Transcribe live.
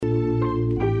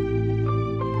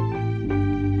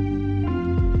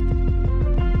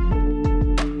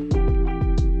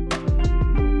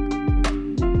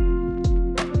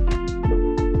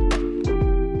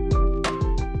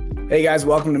Hey guys,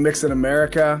 welcome to Mix in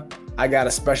America. I got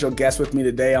a special guest with me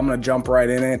today. I'm going to jump right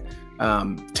in it.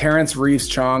 Terrence Reeves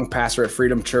Chong, pastor at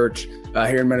Freedom Church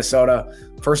here in Minnesota.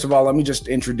 First of all, let me just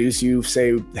introduce you.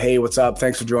 Say, hey, what's up?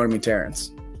 Thanks for joining me,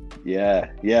 Terrence. Yeah.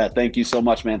 Thank you so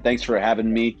much, man. Thanks for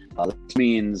having me. This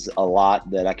means a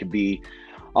lot that I could be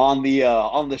on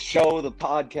the show, the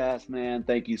podcast, man.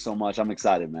 Thank you so much. I'm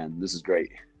excited, man. This is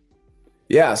great.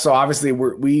 Yeah. So obviously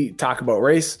we talk about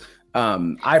race.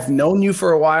 I've known you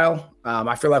for a while.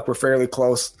 I feel like we're fairly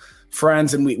close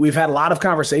friends, and we've had a lot of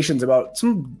conversations about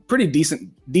some pretty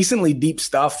decently deep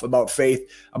stuff about faith,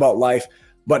 about life.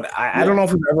 But I don't know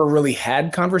if we've ever really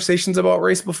had conversations about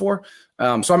race before.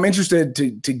 So I'm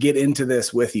interested to get into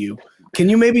this with you. Can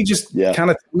you maybe just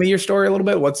kind of tell me your story a little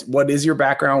bit? What is your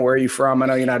background? Where are you from? I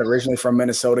know you're not originally from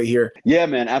Minnesota here. Yeah,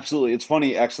 man, absolutely. It's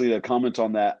funny actually to comment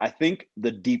on that. I think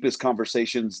the deepest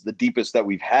conversations, the deepest that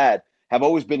we've had, have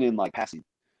always been in like passing.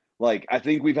 Like, I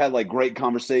think we've had like great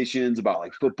conversations about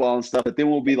like football and stuff, but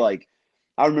then we'll be like,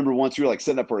 I remember once we were like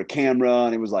setting up for a camera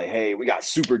and it was like, hey, we got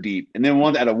super deep. And then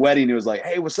one at a wedding, it was like,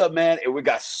 hey, what's up, man? And we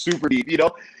got super deep, you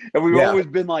know? And we've always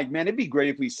been like, man, it'd be great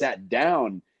if we sat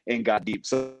down and got deep.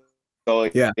 So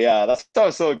that's why I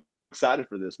was so excited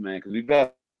for this, man, because we've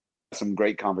had some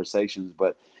great conversations.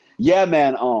 But yeah,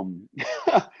 man,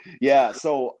 yeah,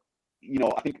 so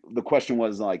I think the question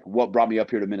was like, what brought me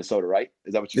up here to Minnesota, right?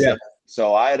 Is that what you said?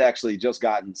 So I had actually just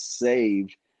gotten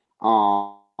saved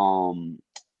at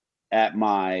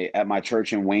my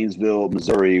church in Waynesville,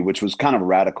 Missouri, which was kind of a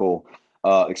radical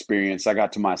experience. I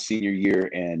got to my senior year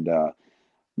and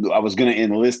I was going to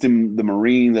enlist in the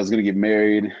Marines. I was going to get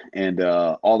married, and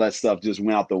all that stuff just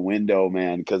went out the window,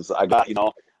 man, because I got,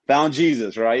 found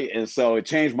Jesus, right? And so it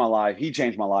changed my life. He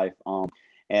changed my life.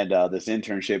 And this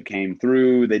internship came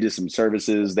through. They did some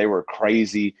services. They were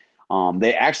crazy.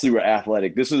 They actually were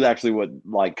athletic. This was actually what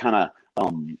like kind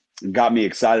of got me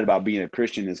excited about being a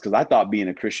Christian, is because I thought being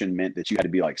a Christian meant that you had to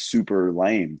be like super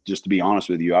lame. Just to be honest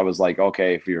with you, I was like,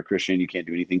 okay, if you're a Christian, you can't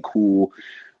do anything cool.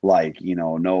 Like,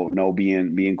 no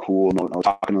being cool, no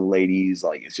talking to ladies.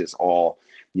 Like, it's just all,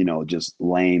 just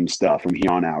lame stuff from here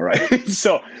on out, right?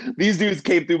 So these dudes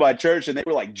came through my church and they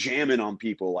were like jamming on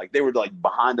people. Like, they were like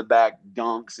behind the back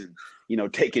dunks and,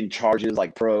 taking charges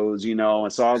like pros,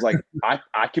 and so I was like,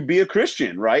 I could be a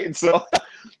Christian, right? And so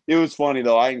it was funny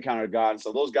though. I encountered God. And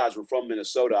so those guys were from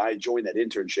Minnesota. I joined that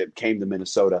internship, came to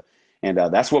Minnesota, and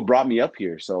that's what brought me up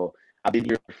here. So I've been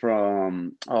here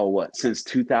from, since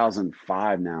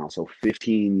 2005 now. So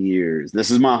 15 years.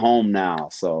 This is my home now.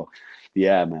 So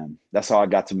yeah, man, that's how I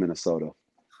got to Minnesota.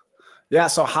 Yeah.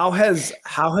 So how has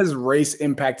race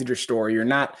impacted your story? You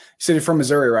said you're from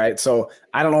Missouri, right? So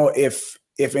I don't know if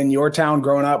in your town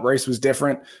growing up, race was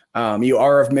different. You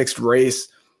are of mixed race.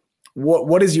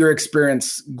 What is your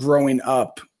experience growing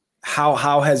up?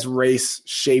 How has race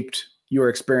shaped your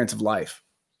experience of life?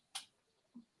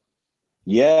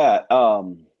 Yeah,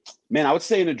 man, I would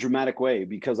say in a dramatic way,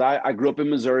 because I grew up in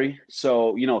Missouri.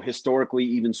 So, historically,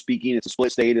 even speaking, it's a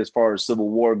split state as far as Civil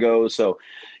War goes. So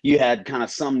you had kind of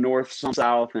some north, some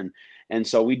south, and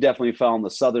so we definitely fell on the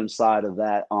southern side of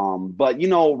that. But,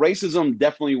 racism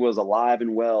definitely was alive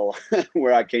and well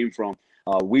where I came from.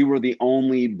 We were the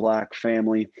only Black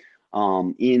family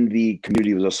in the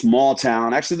community. It was a small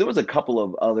town. Actually, there was a couple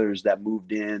of others that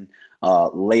moved in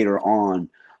later on.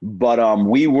 But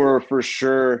we were for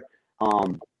sure,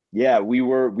 we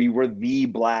were the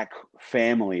Black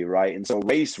family, right? And so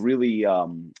race really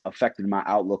affected my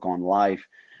outlook on life,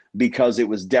 because it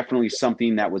was definitely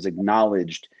something that was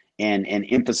acknowledged and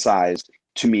emphasized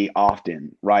to me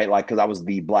often, right? Like, because I was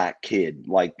the Black kid,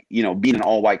 like, being an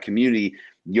all-white community,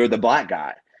 you're the Black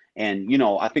guy. And,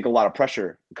 I think a lot of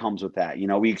pressure comes with that.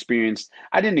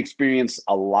 I didn't experience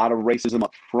a lot of racism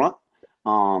up front.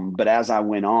 But as I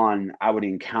went on, I would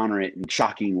encounter it in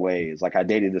shocking ways. Like, I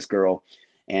dated this girl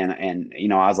and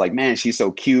I was like, man, she's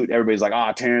so cute. Everybody's like,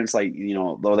 oh, Terrence, like,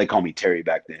 though they call me Terry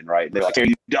back then, right? They're like, Terry,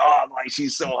 you dog, like,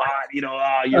 she's so hot,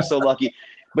 oh, you're so lucky.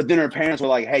 But then her parents were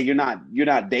like, hey, you're not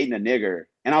dating a nigger.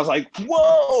 And I was like,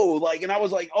 whoa, like, and I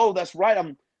was like, oh, that's right.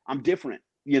 I'm different,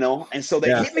 And so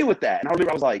they hit me with that. And I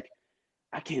remember I was like,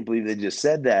 I can't believe they just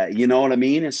said that. You know what I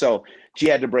mean? And so she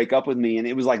had to break up with me. And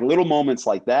it was like little moments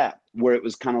like that where it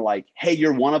was kind of like, hey,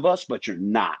 you're one of us, but you're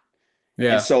not.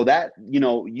 Yeah. And so that, you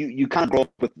kind of grow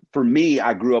up with, for me,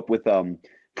 I grew up with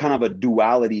kind of a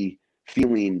duality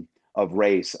feeling of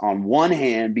race. On one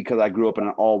hand, because I grew up in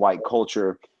an all white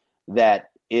culture, that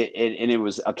it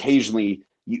was occasionally,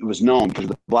 it was known because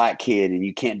the Black kid, and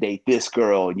you can't date this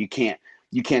girl, and you can't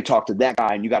talk to that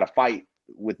guy, and you got to fight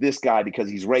with this guy because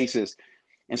he's racist.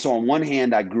 And so on one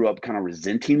hand, I grew up kind of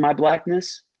resenting my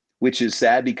Blackness. which is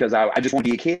sad because I just want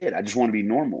to be a kid. I just want to be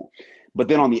normal. But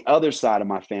then on the other side of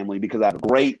my family, because I have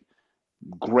a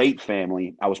great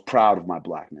family, I was proud of my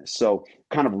blackness. So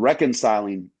kind of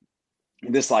reconciling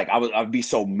this, like I'd be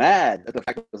so mad at the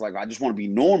fact that it was like, I just want to be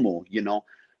normal, you know?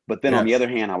 But then on the other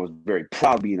hand, I was very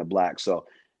proud of being a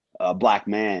black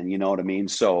man, you know what I mean?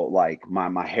 So like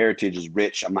my heritage is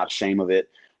rich. I'm not ashamed of it,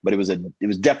 but it was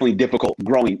definitely difficult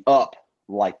growing up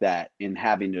like that and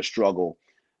having to struggle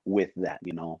with that,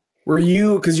 you know? Were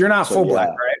you, because you're not full black,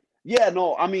 right? Yeah,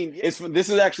 no, I mean, this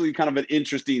is actually kind of an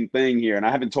interesting thing here, and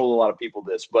I haven't told a lot of people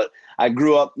this, but I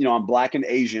grew up, you know, I'm black and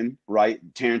Asian, right?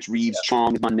 Terrence Reeves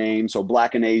Chong is my name, so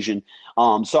black and Asian.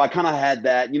 So I kind of had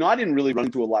that, you know, I didn't really run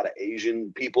into a lot of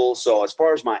Asian people. So as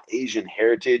far as my Asian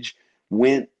heritage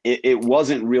went, it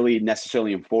wasn't really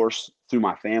necessarily enforced through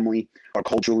my family or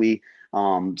culturally.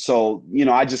 So, you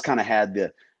know, I just kind of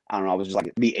had I don't know, I was just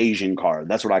like the Asian card.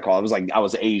 That's what I call it. It was like I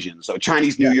was Asian. So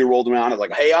Chinese New Year rolled around. I was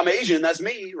like, hey, I'm Asian. That's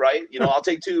me, right? You know, I'll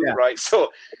take two, right? So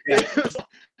it was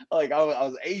like I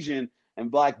was Asian and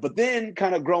black. But then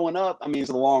kind of growing up, I mean,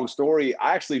 it's a long story.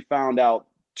 I actually found out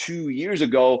 2 years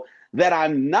ago that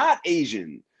I'm not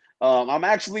Asian. I'm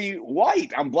actually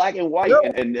white. I'm black and white.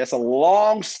 And that's a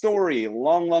long story,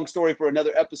 long story for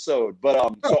another episode.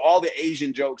 But so all the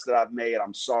Asian jokes that I've made,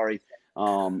 I'm sorry.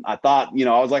 I thought, you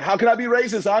know, I was like, how can I be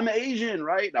racist? I'm Asian,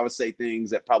 right? And I would say things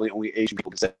that probably only Asian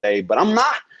people can say, but I'm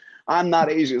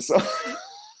not Asian. So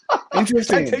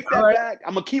interesting. I take that back.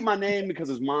 I'm gonna keep my name because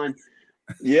it's mine.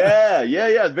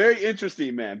 Yeah. Very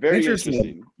interesting, man. Very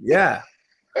interesting. Yeah.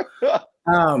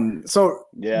 So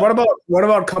what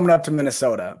about coming up to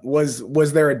Minnesota?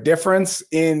 Was there a difference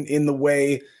in the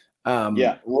way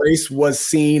race was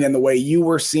seen and the way you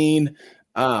were seen?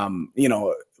 You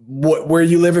know, where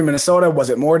you live in Minnesota, was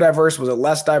it more diverse? Was it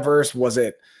less diverse? Was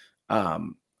it,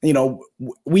 you know,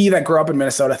 we that grew up in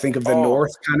Minnesota think of the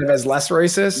North kind of as less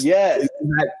racist. Yeah.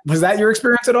 Was that your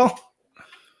experience at all?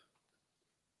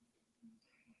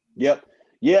 Yep.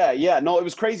 Yeah. No, it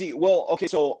was crazy. Well, okay.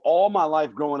 So all my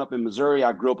life growing up in Missouri,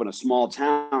 I grew up in a small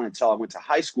town until I went to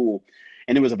high school,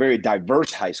 and it was a very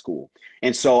diverse high school.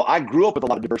 And so I grew up with a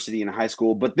lot of diversity in high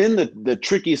school. But then the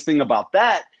trickiest thing about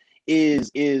that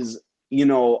is you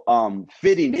know,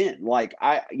 fitting in. Like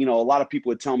you know, a lot of people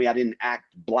would tell me I didn't act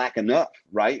black enough,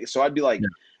 right? So I'd be like,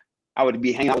 I would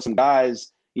be hanging out with some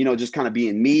guys, you know, just kind of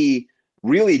being me,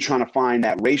 really trying to find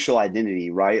that racial identity,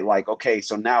 right? Like, okay,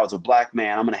 so now as a black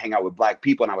man, I'm going to hang out with black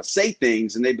people, and I would say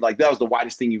things, and they'd be like, that was the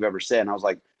whitest thing you've ever said. And I was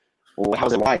like, well,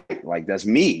 how's it white? Like, that's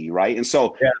me, right? And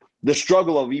so the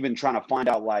struggle of even trying to find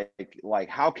out, like,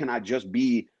 how can I just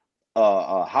be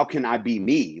how can I be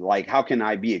me? Like, how can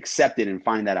I be accepted and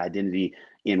find that identity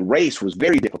in race was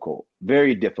very difficult,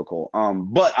 very difficult.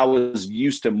 But I was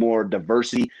used to more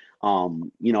diversity.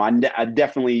 You know, I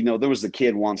definitely, you know, there was a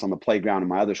kid once on the playground in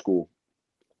my other school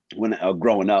when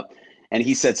growing up, and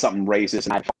he said something racist,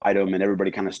 and I fight him, and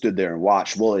everybody kind of stood there and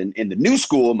watched. Well, in the new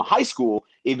school, in my high school,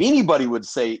 if anybody would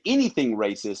say anything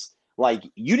racist, like,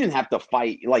 you didn't have to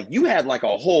fight. Like, you had like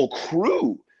a whole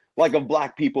crew like of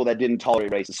black people that didn't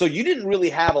tolerate racism. So you didn't really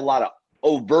have a lot of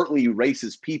overtly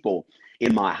racist people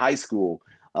in my high school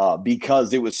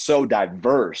because it was so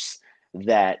diverse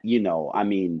that, you know, I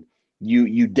mean,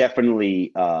 you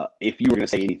definitely, if you were going to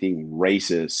say anything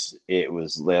racist, it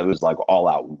was like all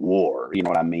out war, you know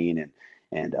what I mean?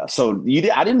 And so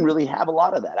I didn't really have a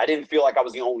lot of that. I didn't feel like I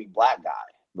was the only black guy,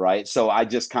 right? So I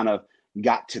just kind of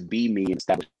got to be me and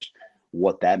establish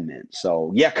what that meant.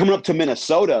 So yeah, coming up to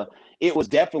Minnesota, it was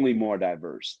definitely more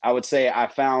diverse. I would say I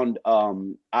found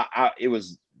it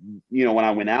was, you know, when I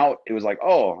went out, it was like,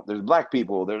 oh, there's black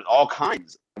people, there's all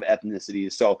kinds of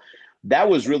ethnicities. So that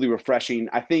was really refreshing.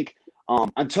 I think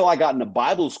until I got into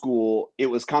Bible school, it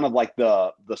was kind of like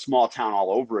the small town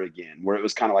all over again, where it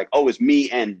was kind of like, oh, it's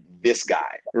me and this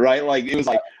guy, right? Like, it was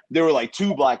like there were like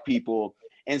two black people.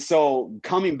 And so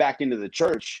coming back into the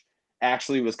church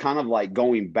actually was kind of like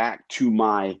going back to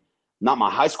not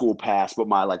my high school past, but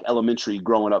my like elementary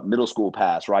growing up, middle school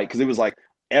past, right? Because it was like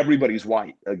everybody's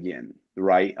white again,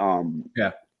 right?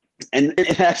 Yeah. And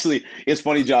actually, it's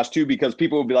funny, Josh, too, because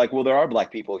people would be like, well, there are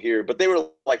black people here, but they were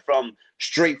like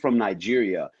straight from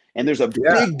Nigeria. And there's a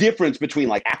big difference between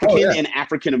like African and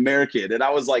African American. And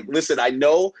I was like, listen, I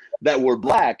know that we're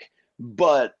black,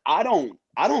 but I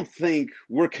don't think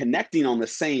we're connecting on the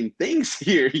same things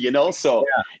here, you know? So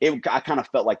I kind of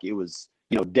felt like it was,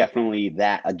 you know, definitely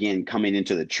that, again, coming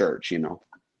into the church, you know?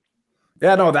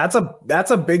 Yeah, no, that's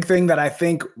a big thing that I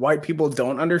think white people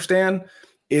don't understand,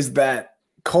 is that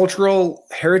cultural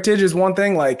heritage is one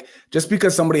thing. Like, just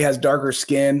because somebody has darker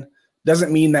skin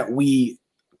doesn't mean that we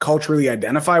culturally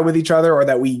identify with each other or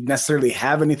that we necessarily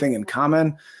have anything in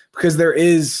common, because there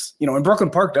is, and Brooklyn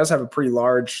Park does have a pretty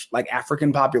large like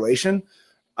African population.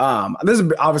 This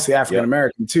is obviously African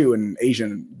American too, and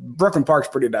Asian. Brooklyn Park's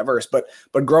pretty diverse, but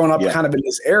growing up kind of in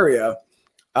this area,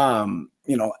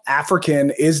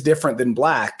 African is different than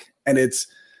Black, and it's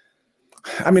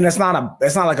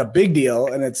not like a big deal,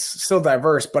 and it's still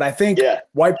diverse. But I think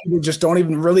white people just don't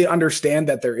even really understand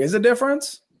that there is a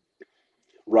difference.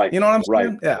 Right. You know what I'm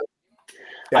saying? Right.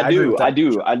 Yeah. I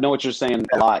do. I know what you're saying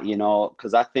a lot,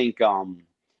 because I think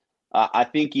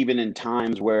even in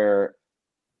times where,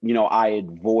 I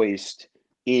had voiced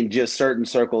in just certain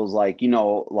circles, I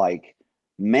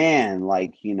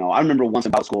remember once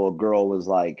in Bible school, a girl was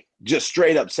like, just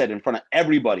straight up said in front of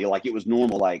everybody, like it was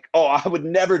normal, like, oh, I would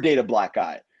never date a Black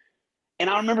guy. And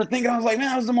I remember thinking, I was like, man,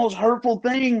 that was the most hurtful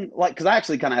thing. Like, cause I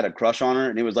actually kind of had a crush on her,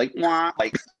 and it was like, nah,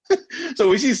 like, so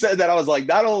when she said that, I was like,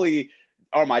 not only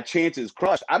are my chances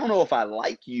crushed, I don't know if I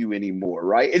like you anymore.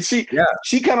 Right. And she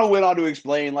kind of went on to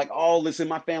explain like, oh, listen,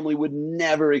 my family would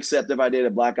never accept if I dated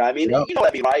a Black guy. I mean, you know what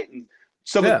I mean? Right. And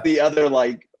some of the other,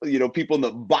 like, people in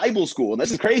the Bible school, and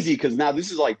this is crazy because now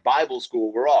this is like Bible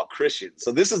school. We're all Christians.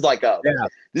 So this is like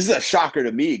this is a shocker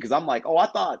to me, because I'm like, oh, I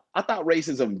thought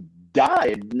racism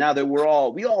died now that we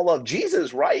all love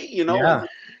Jesus, right?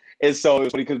 And so it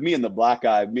was funny because me and the Black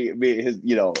guy, his,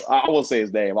 I won't say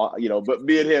his name, but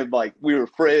me and him, like, we were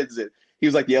friends, and he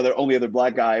was like the only other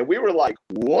Black guy, and we were like,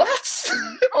 what?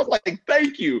 I was like,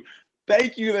 thank you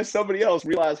that somebody else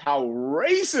realized how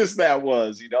racist that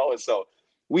was, and so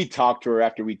we talked to her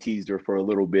after we teased her for a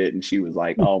little bit, and she was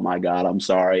like, oh my God, I'm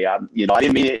sorry. I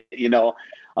didn't mean it,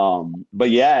 but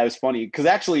yeah, it was funny. Cause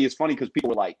actually it's funny because people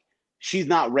were like, she's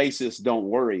not racist, don't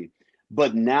worry.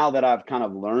 But now that I've kind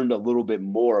of learned a little bit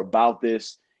more about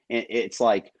this, it's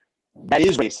like, that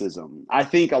is racism. I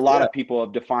think a lot of people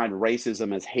have defined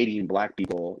racism as hating Black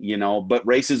people, but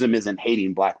racism isn't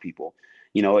hating Black people.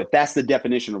 If that's the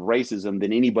definition of racism,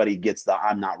 then anybody gets the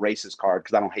I'm not racist card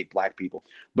because I don't hate Black people.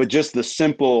 But just the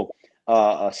simple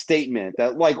statement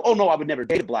that, like, oh no, I would never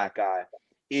date a Black guy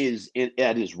is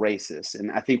racist. And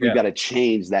I think we've got to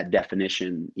change that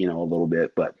definition, a little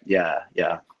bit. But yeah.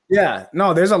 Yeah,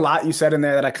 no, there's a lot you said in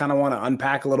there that I kind of want to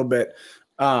unpack a little bit.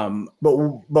 But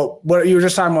what you were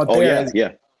just talking about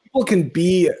people can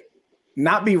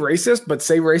not be racist, but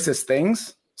say racist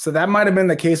things. So that might have been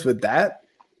the case with that.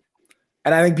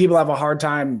 And I think people have a hard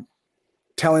time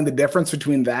telling the difference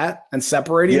between that and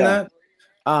separating that.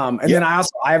 Then I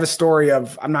have a story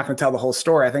of, I'm not going to tell the whole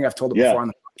story. I think I've told it before on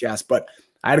the podcast, but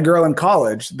I had a girl in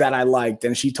college that I liked,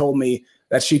 and she told me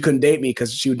that she couldn't date me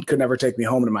because she could never take me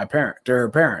home to her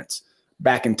parents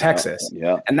back in Texas.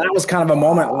 And that was kind of a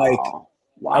moment, like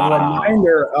a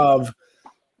reminder of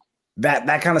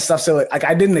that kind of stuff. So like,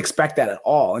 I didn't expect that at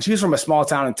all. And she was from a small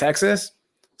town in Texas.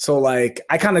 So like,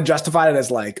 I kind of justified it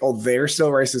as like, oh, they're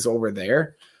still racist over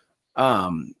there.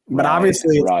 But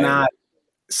obviously it's not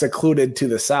secluded to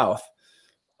the South.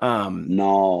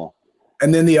 No.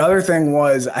 And then the other thing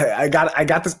was I got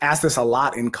asked this a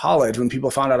lot in college when people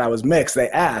found out I was mixed. They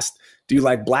asked, do you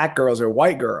like Black girls or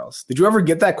white girls? Did you ever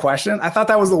get that question? I thought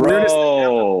that was the weirdest thing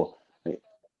ever.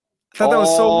 I thought that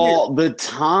was so weird. All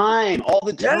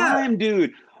the time,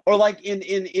 dude. Or like in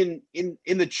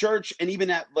the church, and even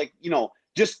at, like,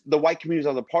 just the white communities I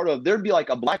was a part of, there'd be like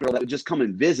a Black girl that would just come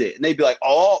and visit, and they'd be like,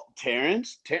 oh,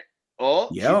 Terrence, she's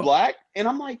Black. And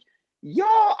I'm like,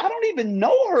 y'all, I don't even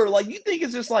know her. Like, you think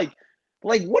it's just like,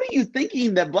 what are you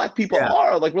thinking that Black people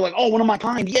are? Like, we're like, oh, one of my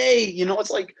kind, yay. It's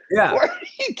like, are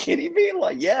you kidding me?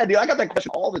 Like, yeah, dude, I got that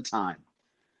question all the time.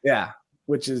 Yeah,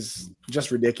 which is just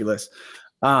ridiculous.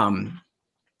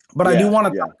 But I do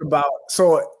want to talk about,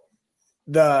 so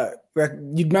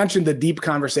you mentioned the deep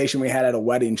conversation we had at a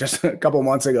wedding just a couple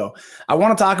months ago. I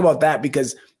want to talk about that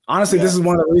because honestly, this is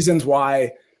one of the reasons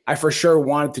why I for sure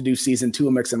wanted to do season 2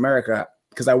 of Mixed in America,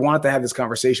 because I wanted to have this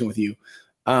conversation with you.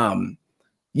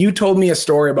 You told me a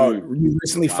story about you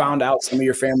recently found out some of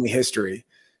your family history.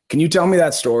 Can you tell me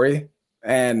that story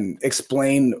and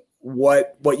explain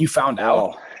what you found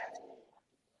out?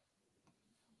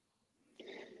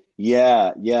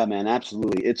 Yeah, man,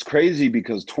 absolutely. It's crazy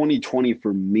because 2020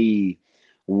 for me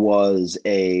was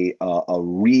a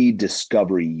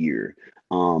rediscovery year.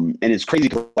 And it's crazy,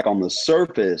 like, on the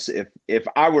surface, if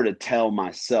I were to tell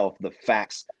myself the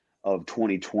facts of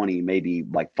 2020, maybe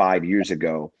like 5 years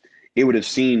ago, it would have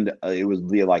seemed it would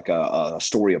be like a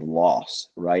story of loss,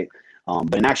 right?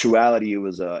 But in actuality, it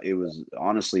was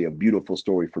honestly a beautiful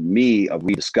story for me of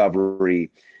rediscovery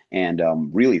and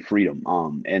really freedom.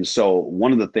 And so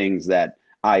one of the things that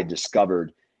I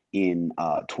discovered in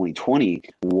 2020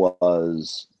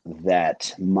 was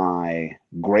that my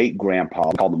great grandpa,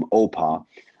 we called him Opa,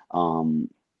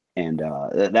 and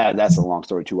that's a long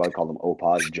story too. I called him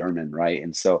Opa, it's German, right?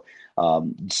 And so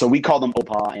we called him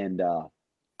Opa, and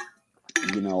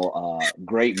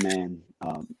great man.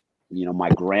 My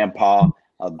grandpa,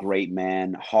 a great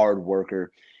man, hard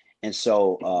worker. And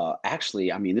so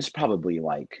actually, I mean, this is probably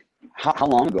like how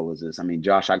long ago was this? I mean,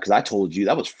 Josh, because I told you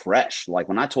that was fresh. Like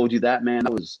when I told you that, man,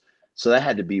 that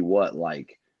had to be what,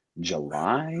 like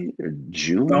July or No, it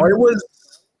June? was.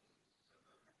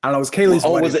 I don't know. It was Kaylee's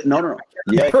Oh, wedding. was it? No.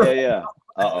 Yeah.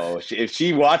 Uh-oh. If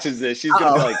she watches this, she's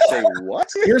going to be like, say what?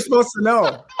 You're supposed to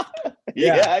know.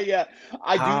 Yeah.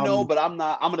 I do know, but I'm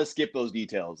going to skip those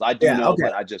details. I do know, okay.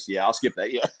 but I'll skip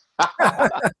that. Yeah.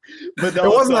 But no,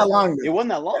 it wasn't that long ago. It wasn't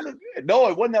that long ago. No,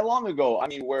 it wasn't that long ago. I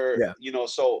mean,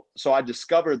 so I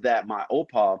discovered that my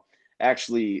Opa,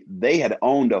 actually, they had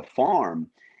owned a farm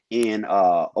in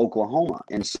Oklahoma.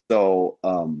 And so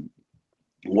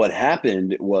what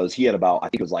happened was he had about, I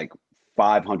think it was like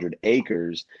 500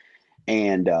 acres,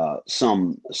 and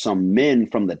some men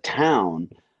from the town,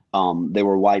 they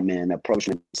were white men, approached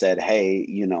him and said, hey,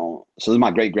 so this is my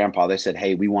great grandpa. They said,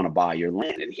 hey, we want to buy your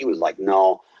land. And he was like,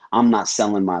 no, I'm not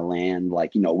selling my land.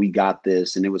 Like, we got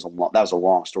this. And that was a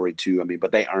long story too. I mean,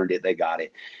 but they earned it. They got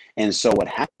it. And so what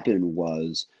happened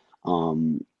was,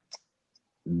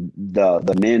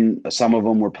 the men, some of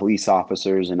them were police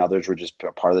officers and others were just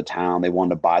part of the town. They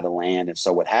wanted to buy the land. And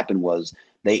so what happened was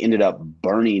they ended up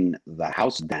burning the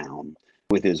house down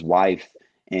with his wife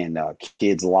and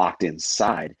kids locked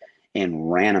inside,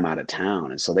 and ran them out of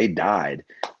town. And so they died.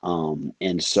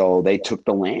 And so they took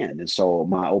the land. And so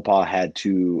my Opa had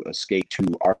to escape to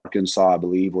Arkansas, I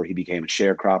believe, where he became a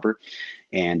sharecropper.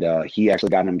 And he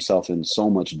actually got himself in so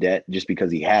much debt just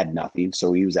because he had nothing.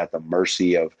 So he was at the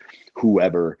mercy of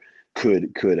whoever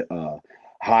could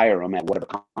hire him at whatever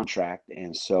contract.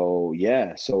 And so,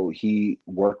 so he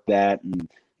worked that and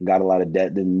got a lot of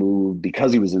debt, then moved.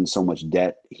 Because he was in so much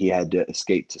debt, he had to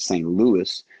escape to St.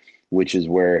 Louis, which is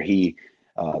where he,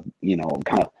 kind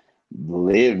of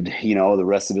lived, the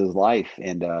rest of his life.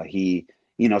 And he,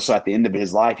 so at the end of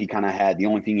his life, he kind of had, the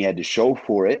only thing he had to show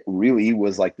for it really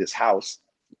was like this house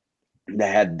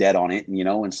that had debt on it,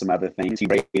 and some other things. He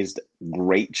raised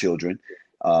great children.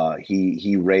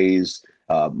 He raised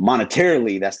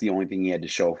monetarily, that's the only thing he had to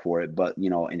show for it. But,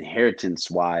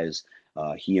 inheritance wise,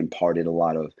 he imparted a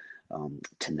lot of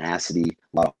tenacity,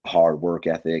 a lot of hard work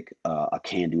ethic, a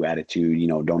can-do attitude,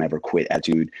 don't ever quit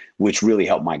attitude, which really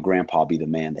helped my grandpa be the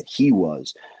man that he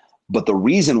was. But the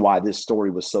reason why this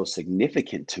story was so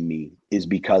significant to me is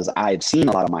because I had seen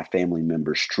a lot of my family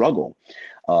members struggle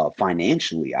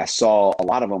financially. I saw a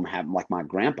lot of them have, like my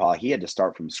grandpa, he had to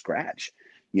start from scratch,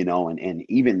 and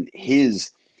even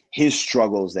his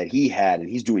struggles that he had, and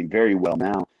he's doing very well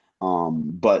now.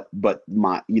 But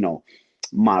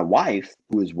my wife,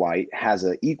 who is white, has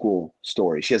an equal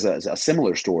story. She has a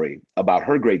similar story about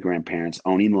her great grandparents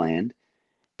owning land,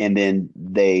 and then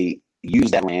they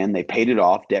used that land, they paid it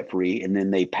off debt free, and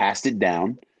then they passed it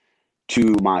down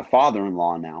to my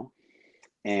father-in-law now.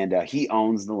 And he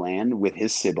owns the land with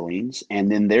his siblings,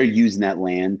 and then they're using that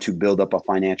land to build up a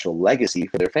financial legacy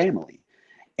for their family.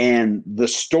 And the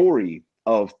story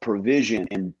of provision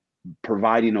and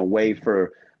providing a way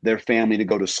for their family to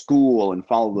go to school and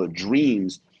follow their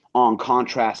dreams, on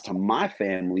contrast to my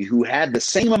family, who had the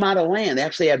same amount of land. They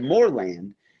actually had more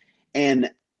land. And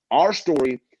our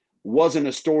story wasn't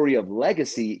a story of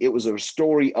legacy. It was a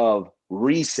story of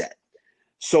reset.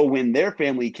 So when their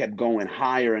family kept going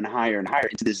higher and higher and higher,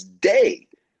 to this day,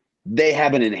 they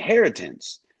have an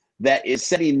inheritance that is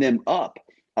setting them up,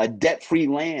 a debt-free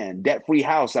land, debt-free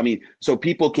house. I mean, so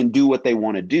people can do what they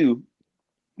want to do.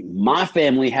 My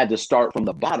family had to start from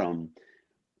the bottom,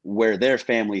 where their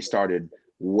family started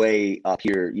way up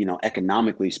here,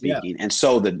 economically speaking. Yeah. And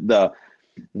so the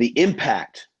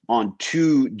impact on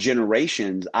two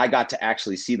generations, I got to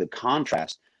actually see the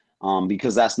contrast,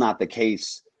 because that's not the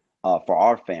case for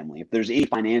our family. If there's any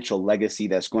financial legacy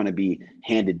that's going to be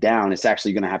handed down, it's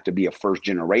actually going to have to be a first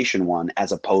generation one,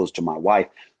 as opposed to my wife,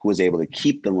 who was able to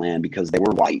keep the land because they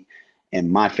were white,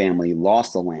 and my family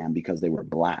lost the land because they were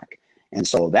black. And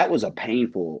so that was a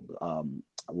painful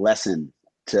lesson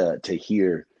to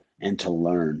hear and to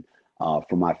learn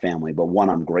from my family, but one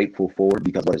I'm grateful for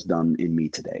because of what it's done in me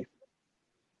today.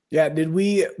 Yeah,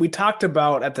 we talked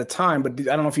about at the time, but I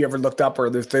don't know if you ever looked up, or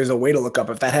there's a way to look up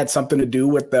if that had something to do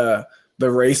with the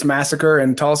race massacre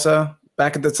in Tulsa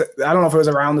back at I don't know if it was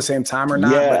around the same time or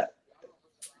not. Yeah. But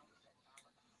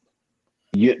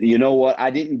you know what? I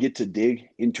didn't get to dig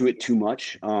into it too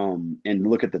much and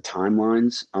look at the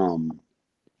timelines.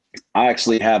 I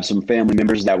actually have some family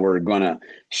members that were going to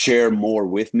share more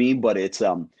with me, but it's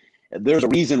there's a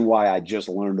reason why I just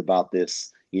learned about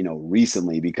this,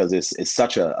 recently, because it's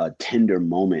such a tender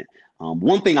moment.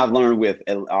 One thing I've learned with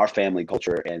our family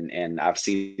culture, and I've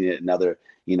seen it in other,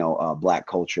 Black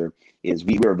culture, is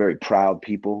we're a very proud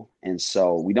people, and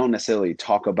so we don't necessarily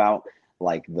talk about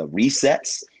like the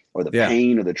resets or the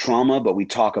pain or the trauma, but we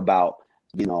talk about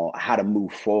how to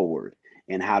move forward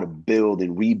and how to build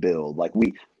and rebuild. Like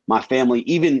my family,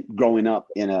 even growing up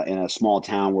in a small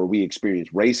town where we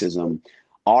experienced racism,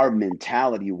 our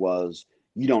mentality was,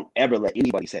 you don't ever let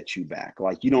anybody set you back.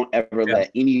 Like, you don't ever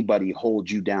let anybody hold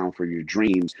you down for your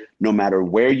dreams, no matter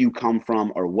where you come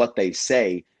from or what they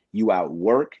say. You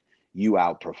outwork, you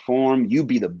outperform, you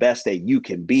be the best that you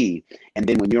can be. And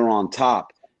then when you're on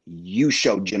top, you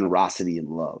show generosity and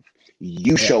love.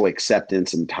 You show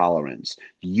acceptance and tolerance.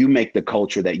 You make the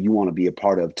culture that you want to be a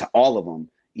part of to all of them,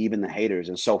 even the haters.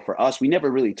 And so for us, we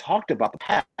never really talked about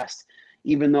the past,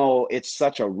 even though it's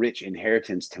such a rich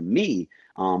inheritance to me.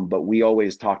 But we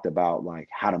always talked about like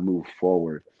how to move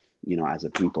forward, as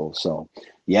a people. So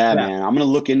man, I'm going to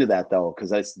look into that though, because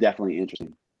that's definitely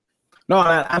interesting. No,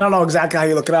 I don't know exactly how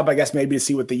you look it up. I guess maybe to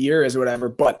see what the year is or whatever,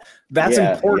 but that's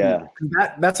important.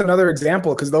 Yeah. That's another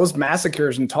example, because those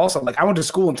massacres in Tulsa, like I went to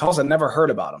school in Tulsa, never heard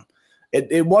about them.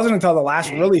 It wasn't until the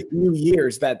last really few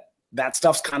years that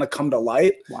stuff's kind of come to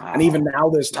light. Wow. And even now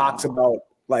there's talks about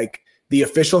like the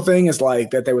official thing is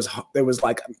like that there was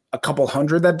like a couple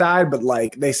hundred that died, but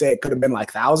like they say it could have been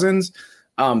like thousands.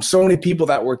 So many people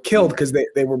that were killed because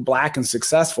they were Black and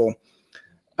successful.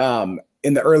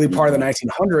 In the early part of the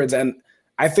 1900s. And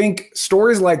I think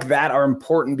stories like that are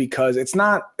important because it's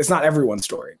not everyone's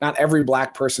story. Not every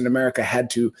Black person in America had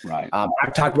to. Right.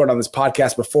 I've talked about it on this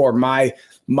podcast before. My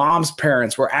mom's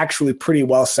parents were actually pretty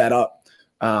well set up.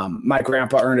 My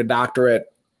grandpa earned a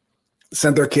doctorate,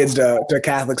 sent their kids to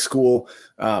Catholic school.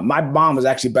 My mom was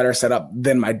actually better set up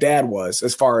than my dad was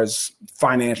as far as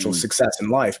financial success in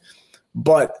life.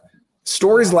 But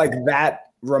stories like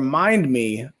that remind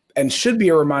me, and should be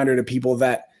a reminder to people,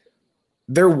 that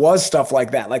there was stuff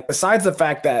like that. Like, besides the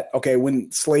fact that, okay,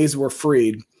 when slaves were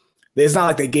freed, it's not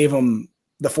like they gave them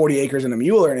the 40 acres and a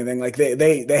mule or anything. Like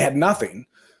they had nothing.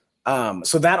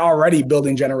 So that already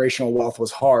building generational wealth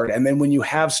was hard. And then when you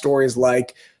have stories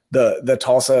like the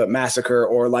Tulsa massacre,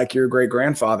 or like your great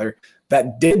grandfather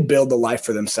that did build the life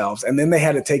for themselves, and then they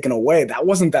had it taken away, that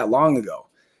wasn't that long ago.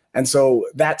 And so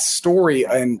that story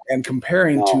and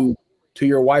comparing to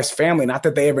your wife's family, not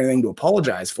that they have anything to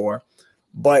apologize for,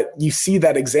 but you see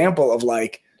that example of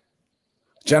like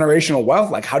generational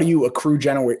wealth. Like, how do you accrue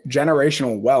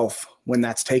generational wealth when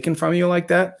that's taken from you like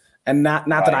that? And not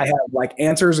that I have like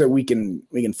answers that we can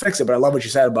fix it, but I love what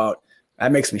you said about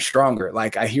that. Makes me stronger.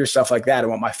 Like, I hear stuff like that and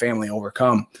want my family to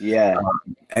overcome. Yeah.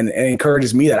 And it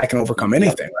encourages me that I can overcome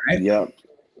anything. Right. Yep.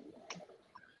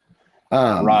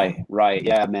 Right.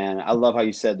 Yeah, man. I love how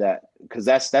you said that, because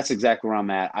that's exactly where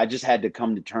I'm at. I just had to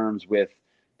come to terms with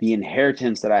the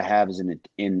inheritance that I have as an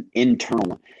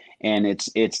internal, and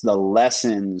it's the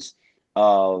lessons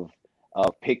of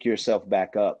pick yourself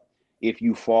back up if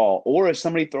you fall, or if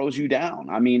somebody throws you down.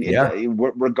 I mean,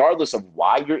 regardless of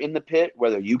why you're in the pit,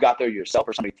 whether you got there yourself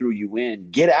or somebody threw you in,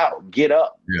 get out, get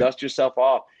up, dust yourself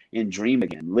off, and dream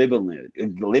again, live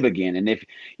again. And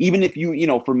even if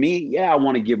you, for me, I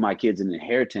want to give my kids an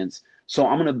inheritance. So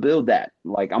I'm going to build that.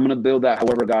 Like, I'm going to build that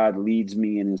however God leads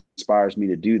me and inspires me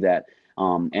to do that.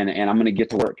 And I'm going to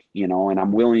get to work, and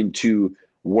I'm willing to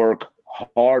work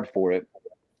hard for it,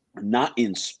 not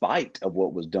in spite of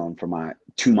what was done to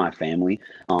my family,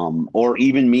 or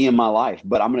even me in my life,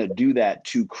 but I'm going to do that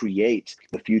to create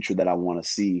the future that I want to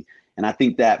see. And I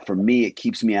think that for me, it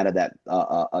keeps me out of that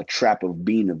a trap of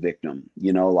being a victim.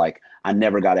 Like, I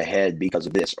never got ahead because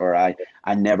of this, or I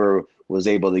never was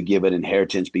able to give an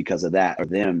inheritance because of that or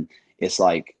them. It's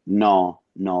like, no,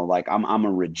 like I'm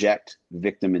gonna reject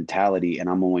victim mentality, and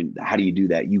how do you do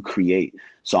that? You create.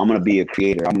 So I'm gonna be a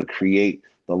creator. I'm gonna create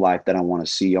the life that I want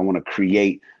to see. I want to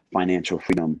create financial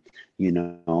freedom,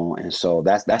 and so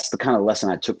that's the kind of lesson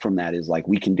I took from that, is like,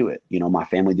 we can do it. My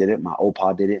family did it, my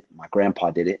opa did it, my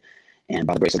grandpa did it. And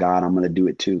by the grace of God, I'm going to do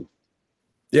it too.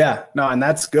 Yeah, no, and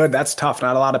that's good. That's tough.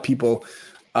 Not a lot of people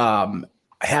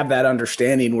have that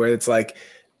understanding where it's like,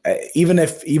 even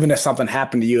if something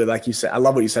happened to you, like you said, I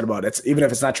love what you said about it. Even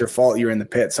if it's not your fault, you're in the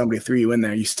pit, somebody threw you in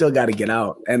there, you still got to get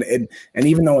out. And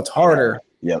even though it's harder,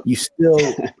 you still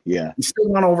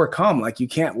want to overcome. Like, you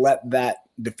can't let that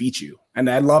defeat you. And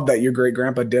I love that your great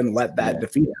grandpa didn't let that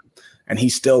defeat him, and he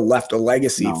still left a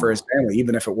legacy for his family,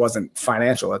 even if it wasn't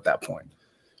financial at that point.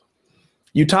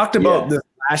 You talked about this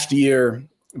last year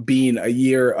being a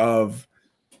year of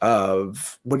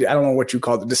what I don't know what you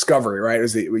call it, discovery, right? It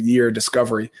was the year of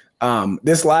discovery.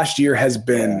 This last year has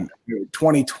been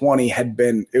 2020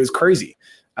 it was crazy.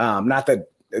 Not that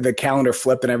the calendar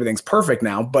flipped and everything's perfect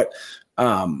now, but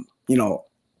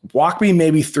walk me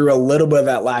maybe through a little bit of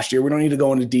that last year. We don't need to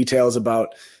go into details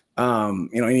about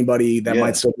anybody that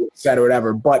might still be upset or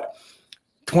whatever, but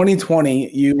 2020,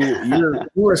 you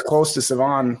were as close to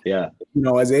Savan,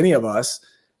 as any of us.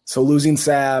 So losing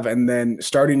Sav and then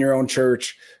starting your own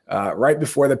church right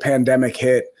before the pandemic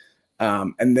hit,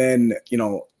 and then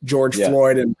George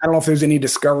Floyd, and I don't know if there's any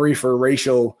discovery for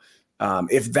racial,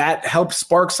 if that helped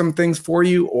spark some things for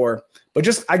you, but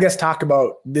just I guess talk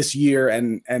about this year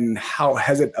and how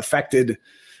has it affected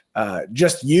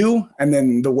just you, and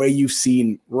then the way you've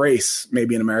seen race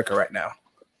maybe in America right now.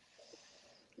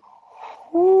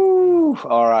 Ooh,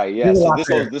 all right, yeah. So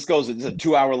this goes. It's a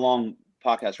 2-hour long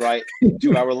podcast, right?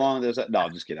 2 hour long. No,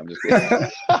 I'm just kidding.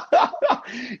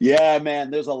 Yeah, man.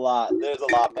 There's a lot,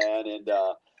 man. And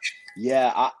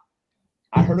I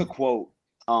heard a quote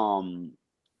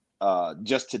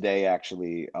just today,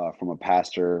 actually, from a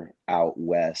pastor out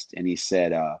west, and he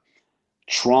said,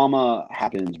 "Trauma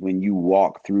happens when you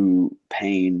walk through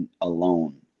pain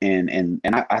alone." And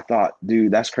I thought,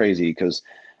 dude, that's crazy, because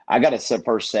I got to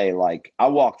first say, like, I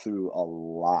walked through a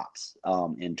lot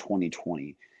in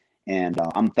 2020, and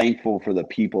I'm thankful for the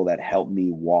people that helped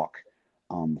me walk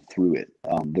through it.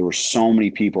 There were so many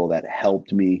people that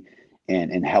helped me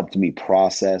and helped me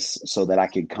process so that I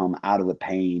could come out of the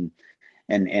pain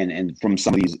and from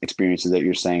some of these experiences that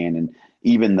you're saying, and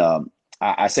even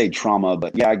I say trauma,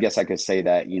 but yeah, I guess I could say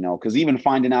that, because even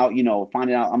finding out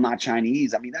I'm not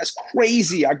Chinese. I mean, that's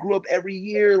crazy. I grew up every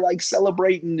year, like,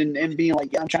 celebrating and being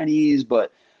like, yeah, I'm Chinese,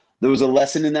 but there was a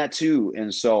lesson in that too.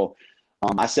 And so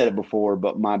I said it before,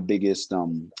 but my biggest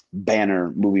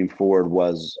banner moving forward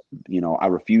was, I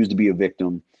refuse to be a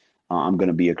victim. I'm going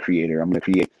to be a creator. I'm going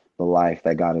to create the life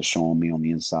that God has shown me on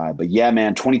the inside. But yeah,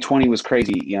 man, 2020 was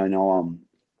crazy.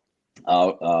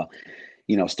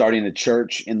 Starting a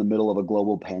church in the middle of a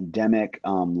global pandemic,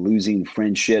 losing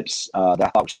friendships that I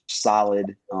thought were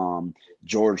solid.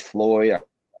 George Floyd,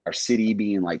 our city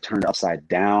being like turned upside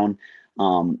down. I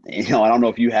don't know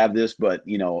if you have this, but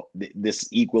this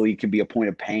equally can be a point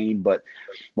of pain. But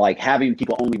like having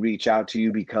people only reach out to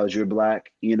you because you're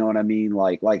Black, you know what I mean?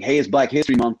 Like, hey, it's Black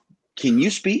History Month. Can you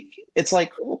speak? It's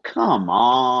like, oh, come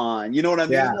on, you know what I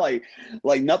mean? Yeah.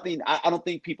 Like nothing. I don't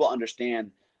think people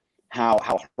understand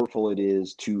how hurtful it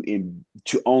is to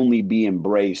only be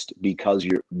embraced because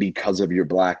of your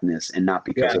Blackness and not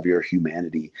because of your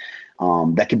humanity.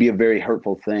 That could be a very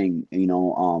hurtful thing,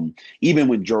 even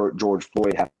when George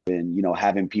Floyd happened,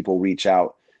 having people reach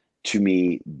out to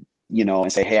me,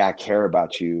 and say, hey, I care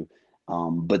about you,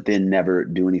 but then never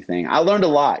do anything. I learned a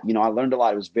lot.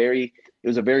 It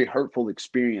was a very hurtful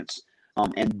experience.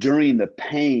 And during the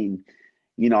pain,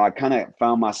 I kind of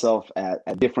found myself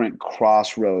at different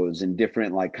crossroads and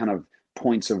different like kind of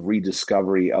points of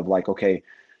rediscovery of like, okay,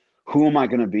 who am I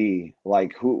going to be?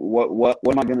 Like, what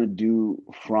am I going to do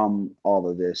from all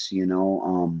of this? It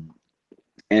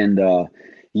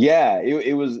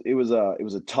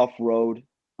was a tough road.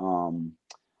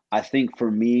 I think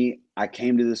for me, I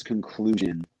came to this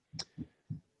conclusion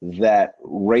that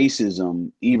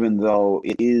racism, even though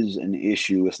it is an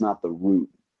issue, it's not the root.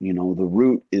 The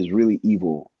root is really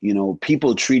evil.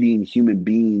 People treating human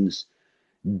beings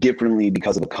differently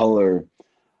because of the color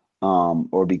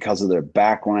or because of their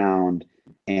background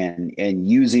and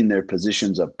using their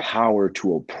positions of power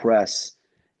to oppress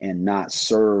and not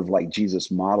serve like Jesus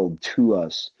modeled to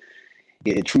us.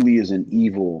 It truly is an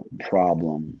evil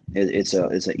problem. It's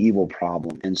an evil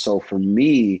problem. And so for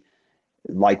me,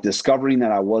 like discovering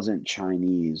that I wasn't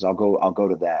Chinese, I'll go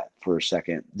to that for a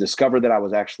second. Discover that I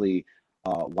was actually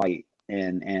white,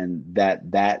 and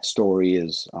that story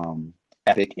is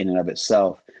epic in and of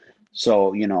itself.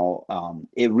 So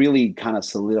it really kind of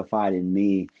solidified in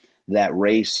me that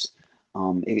race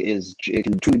it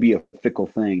can truly be a fickle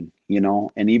thing,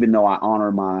 and even though I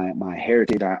honor my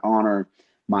heritage, I honor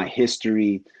my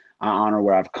history, I honor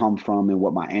where I've come from and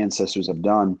what my ancestors have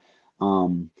done,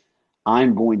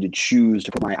 I'm going to choose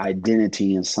to put my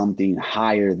identity in something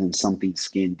higher than something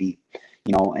skin deep,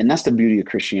 and that's the beauty of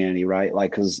Christianity, right?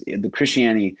 Like, because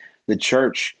the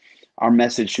church, our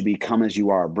message should be come as you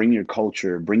are, bring your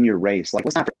culture, bring your race. Like,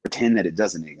 let's not pretend that it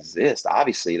doesn't exist.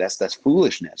 Obviously that's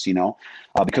foolishness,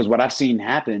 because what I've seen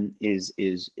happen is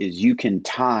you can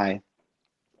tie,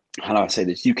 how do I say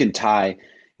this? You can tie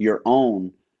your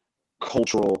own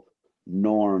cultural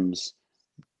norms.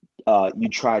 You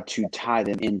try to tie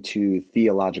them into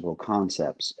theological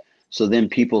concepts. So then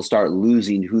people start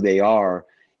losing who they are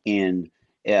and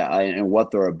and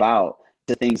what they're about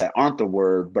to things that aren't the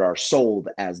word but are sold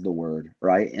as the word,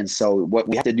 right? And so what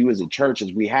we have to do as a church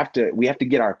is we have to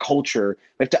get our culture,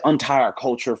 we have to untie our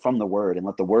culture from the word and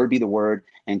let the word be the word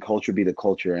and culture be the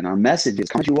culture. And our message is,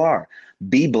 come as you are,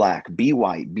 be black, be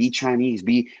white, be Chinese,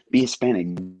 be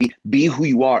Hispanic, be who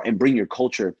you are, and bring your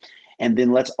culture. And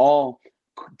then let's all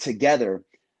together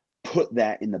put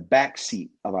that in the back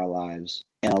seat of our lives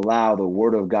and allow the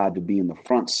word of God to be in the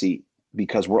front seat,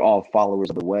 because we're all followers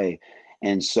of the way.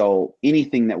 And so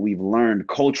anything that we've learned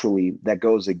culturally that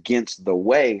goes against the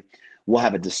way, we'll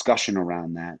have a discussion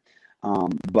around that.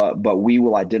 But we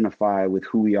will identify with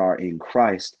who we are in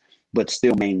Christ, but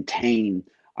still maintain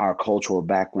our cultural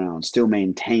background, still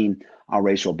maintain our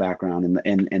racial background.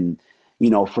 And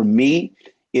for me,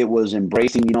 it was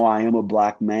embracing, I am a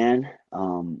black man,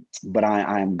 but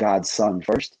I am God's son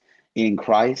first in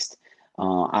Christ.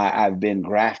 I've been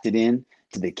grafted in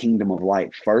to the kingdom of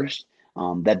light first.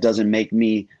 That doesn't make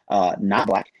me not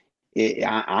black.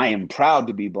 I am proud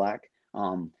to be black.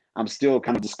 I'm still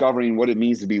kind of discovering what it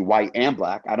means to be white and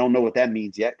black. I don't know what that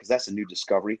means yet, because that's a new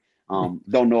discovery.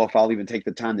 Don't know if I'll even take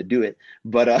the time to do it.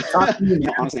 But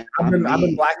honestly, I've been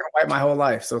black and white my whole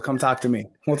life. So come talk to me.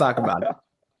 We'll talk about it.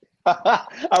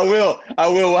 I will.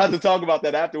 We'll have to talk about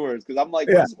that afterwards, because I'm like,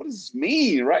 what does this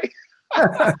mean, right?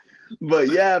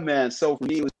 But yeah, man. So for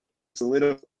me, it was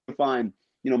solidifying,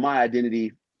 my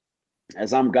identity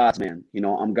as I'm God's man.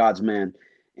 I'm God's man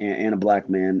and a black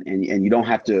man, and you don't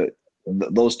have to.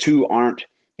 Those two aren't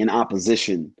in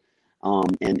opposition,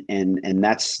 and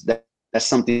that's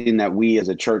something that we as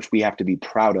a church, we have to be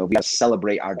proud of. We have to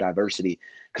celebrate our diversity,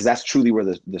 because that's truly where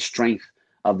the strength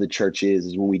of the church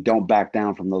is when we don't back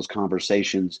down from those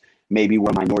conversations, maybe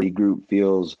where a minority group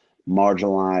feels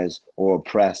marginalized or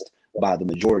oppressed by the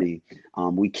majority.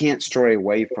 We can't stray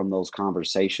away from those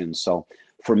conversations. So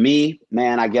for me,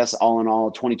 man, I guess all in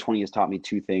all, 2020 has taught me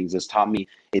two things. It's taught me,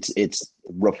 it's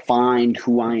refined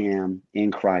who I am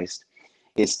in Christ.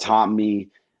 It's taught me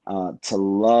to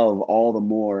love all the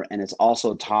more. And it's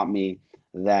also taught me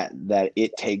that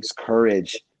it takes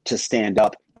courage to stand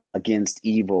up against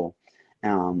evil.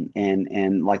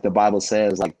 And like the Bible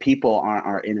says, like, people aren't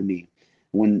our enemy.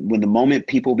 When the moment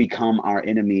people become our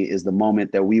enemy is the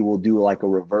moment that we will do like a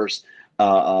reverse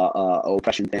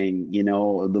oppression thing.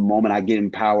 The moment I get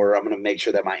in power, I'm going to make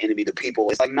sure that my enemy, the people,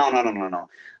 it's like, no.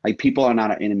 Like, people are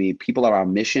not our enemy. People are our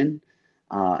mission.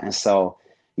 And so,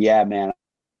 yeah, man,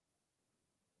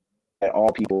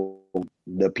 all people,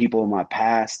 the people in my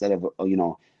past that have,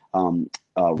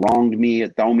 wronged me,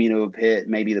 thrown me into a pit,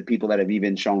 maybe the people that have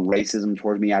even shown racism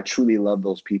towards me, I truly love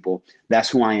those people. That's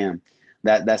who I am.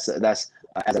 That's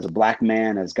as a black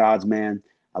man, as God's man,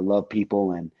 I love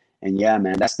people. And yeah,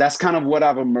 man, that's kind of what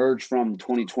I've emerged from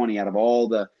 2020, out of all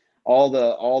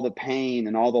the pain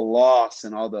and all the loss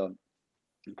and all the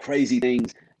crazy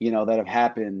things, that have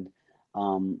happened.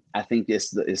 I think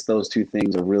it's those two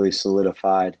things are really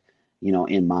solidified,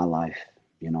 in my life,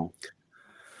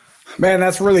 Man,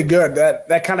 that's really good.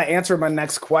 That kind of answered my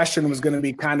next question, was going to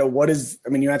be kind of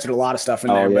you answered a lot of stuff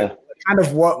in there, but kind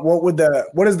of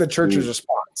what is the church's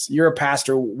response? You're a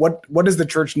pastor. What does the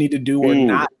church need to do or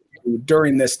not do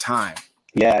during this time?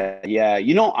 Yeah.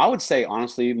 I would say,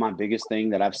 honestly, my biggest thing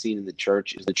that I've seen in the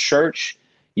church is because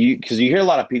you hear a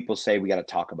lot of people say we got to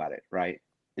talk about it, right?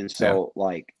 And so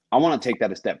like, I want to take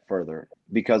that a step further,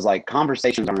 because like,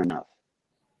 conversations aren't enough.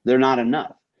 They're not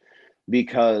enough,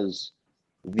 because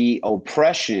the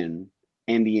oppression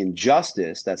and the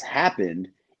injustice that's happened,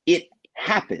 it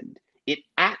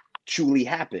actually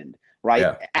happened, right?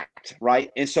 Yeah. Act, right?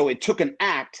 And so it took an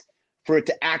act for it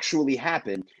to actually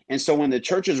happen. And so when the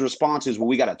church's response is, well,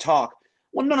 we got to talk.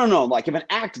 Well, no. Like, if an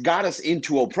act got us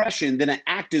into oppression, then an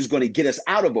act is going to get us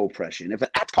out of oppression. If an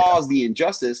act caused the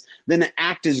injustice, then an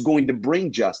act is going to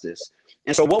bring justice.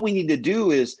 And so what we need to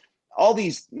do is all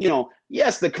these,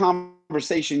 yes, the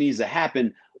conversation needs to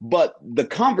happen, but the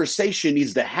conversation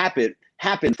needs to happen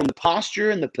from the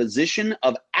posture and the position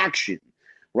of action,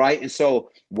 right? And so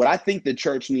what I think the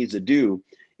church needs to do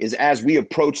is, as we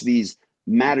approach these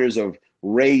matters of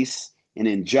race and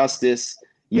injustice,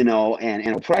 and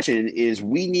oppression, is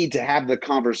we need to have the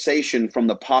conversation from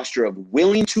the posture of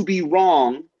willing to be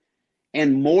wrong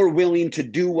and more willing to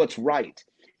do what's right.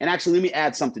 And actually, let me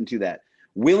add something to that.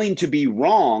 Willing to be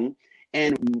wrong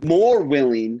and more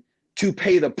willing to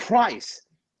pay the price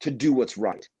to do what's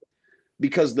right.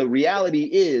 Because the reality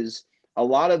is, a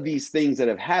lot of these things that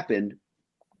have happened,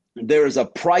 there is a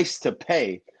price to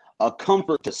pay, a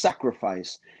comfort to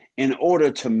sacrifice in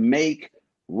order to make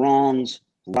wrongs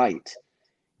right.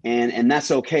 And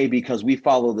that's okay, because we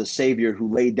follow the Savior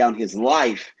who laid down his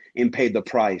life and paid the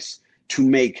price to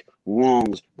make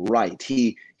wrongs right.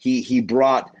 He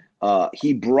brought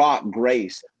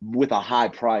grace with a high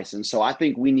price. And so I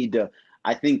think we need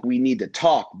to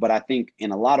talk, but I think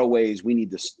in a lot of ways we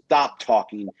need to stop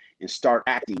talking and start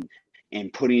acting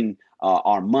and putting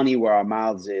our money where our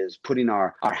mouths is, putting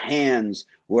our hands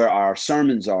where our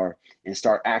sermons are, and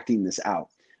start acting this out.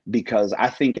 Because I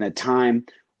think in a time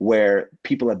where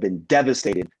people have been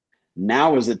devastated,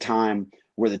 now is the time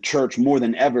where the church more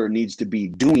than ever needs to be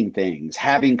doing things,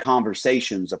 having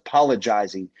conversations,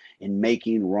 apologizing, and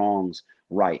making wrongs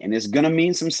right. And it's going to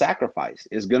mean some sacrifice.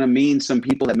 It's going to mean some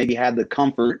people that maybe had the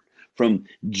comfort from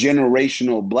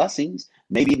generational blessings.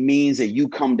 Maybe it means that you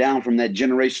come down from that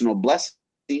generational blessing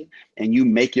and you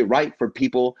make it right for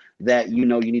people that you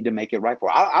know you need to make it right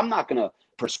for. I'm not going to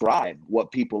prescribe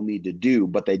what people need to do,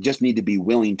 but they just need to be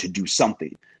willing to do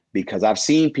something. Because I've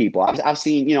seen people, I've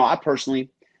seen, you know, I personally,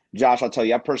 Josh, I'll tell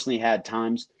you, I personally had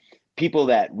times, people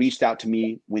that reached out to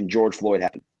me when George Floyd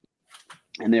happened.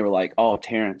 And they were like, oh,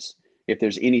 Terrence, if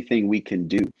there's anything we can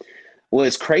do. Well,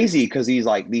 it's crazy because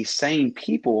these same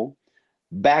people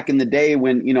back in the day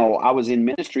when, you know, I was in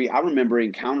ministry, I remember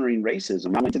encountering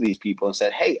racism. I went to these people and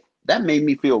said, hey, that made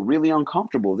me feel really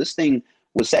uncomfortable. This thing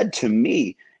was said to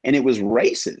me and it was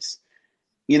racist,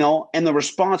 you know, and the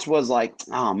response was like,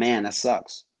 oh man, that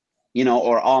sucks, you know,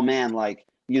 or, oh man, like,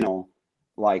 you know,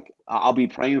 like I'll be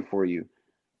praying for you.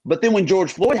 But then when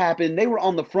George Floyd happened, they were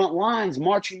on the front lines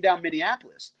marching down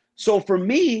Minneapolis. So for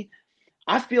me,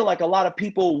 I feel like a lot of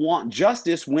people want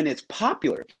justice when it's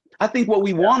popular. I think what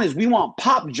we want is we want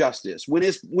pop justice. When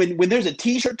there's a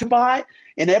t-shirt to buy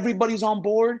and everybody's on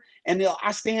board and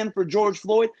I stand for George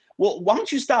Floyd. Well, why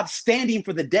don't you stop standing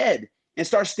for the dead and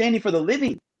start standing for the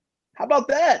living? How about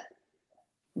that?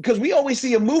 Because we always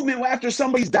see a movement after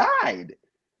somebody's died.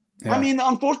 Yeah. I mean,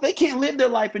 unfortunately, they can't live their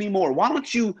life anymore. Why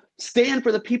don't you stand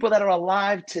for the people that are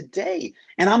alive today?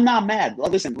 And I'm not mad.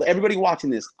 Listen, everybody watching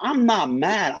this, I'm not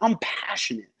mad. I'm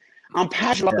passionate. I'm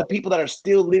passionate about the people that are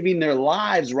still living their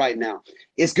lives right now.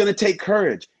 It's going to take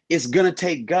courage. It's going to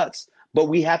take guts, but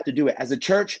we have to do it. As a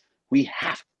church, we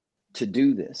have to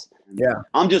do this. Yeah.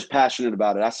 I'm just passionate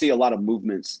about it. I see a lot of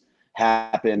movements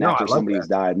happen after somebody's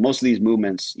died. Most of these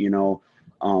movements, you know,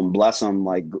 bless them,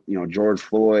 like, you know, George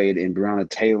Floyd and Breonna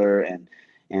Taylor and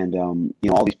you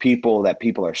know, all these people that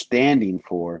people are standing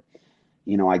for.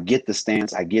 You know, I get the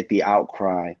stance, I get the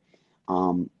outcry,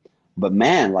 but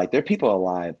man, like, there are people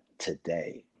alive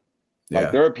today.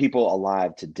 Like, there are people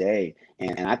alive today,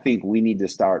 and I think we need to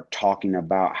start talking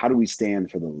about how do we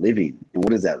stand for the living and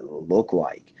what does that look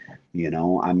like? You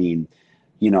know, I mean,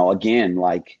 you know, again,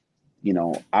 like, you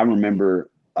know, I remember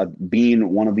being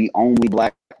one of the only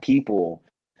Black people,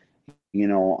 you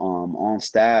know, on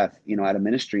staff, you know, at a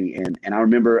ministry. And I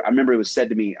remember it was said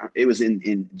to me, it was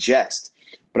in jest,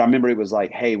 but I remember it was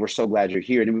like, hey, we're so glad you're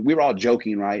here. And we were all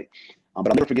joking, right? But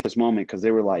I'll never forget this moment because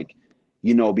they were like,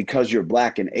 you know, because you're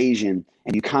Black and Asian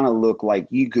and you kind of look like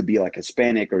you could be like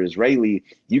Hispanic or Israeli,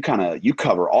 you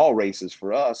cover all races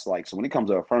for us. Like, so when it comes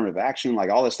to affirmative action,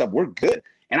 like all this stuff, we're good.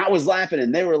 And I was laughing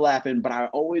and they were laughing, but I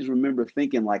always remember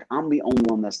thinking, like, I'm the only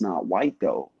one that's not white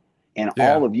though. And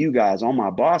all of you guys, all my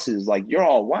bosses, like, you're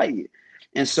all white.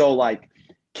 And so, like,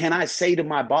 can I say to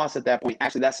my boss at that point,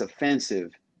 actually, that's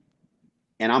offensive.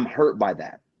 And I'm hurt by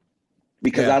that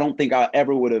because I don't think I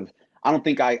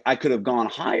could have gone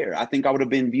higher. I think I would have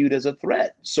been viewed as a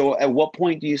threat. So at what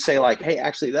point do you say, like, hey,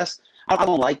 actually, I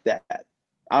don't like that.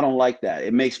 I don't like that.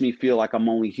 It makes me feel like I'm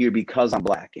only here because I'm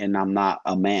Black and I'm not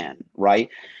a man, right?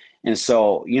 And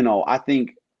so, you know, I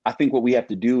think what we have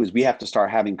to do is we have to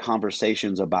start having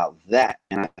conversations about that.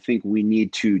 And I think we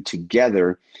need to,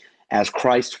 together as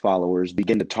Christ followers,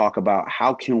 begin to talk about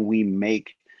how can we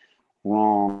make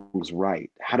wrongs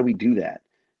right? How do we do that?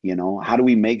 You know, how do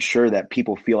we make sure that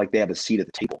people feel like they have a seat at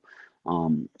the table?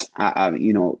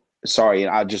 You know, sorry,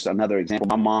 just another example.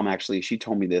 My mom, actually, she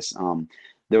told me this.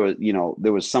 There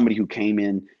was somebody who came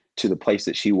in to the place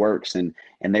that she works and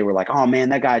they were like, oh man,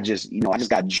 that guy just, you know, I just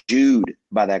got Jewed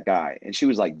by that guy. And she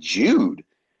was like, Jewed?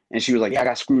 And she was like, yeah, I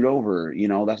got screwed over, you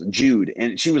know, that's Jewed.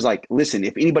 And she was like, listen,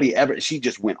 if anybody ever, she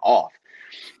just went off.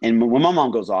 And when my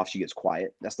mom goes off, she gets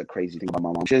quiet. That's the crazy thing about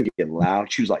my mom. She doesn't get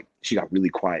loud. She was like, she got really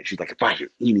quiet. She's like, if I hear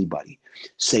anybody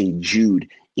say Jewed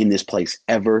in this place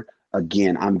ever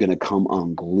again, I'm going to come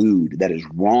unglued. That is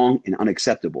wrong and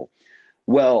unacceptable.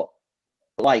 Well,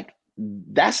 like,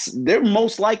 they're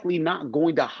most likely not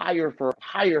going to hire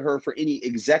her for any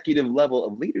executive level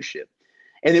of leadership.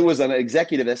 And it was an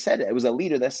executive that said that. It was a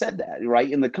leader that said that, right,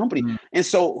 in the company. Mm-hmm. And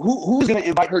so who's going to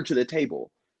invite her to the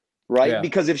table, right? Yeah.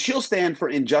 Because if she'll stand for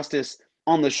injustice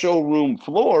on the showroom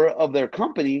floor of their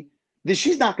company, then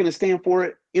she's not going to stand for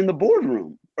it in the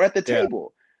boardroom or at the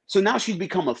table. So now she's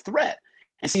become a threat.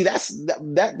 And see,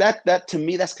 that to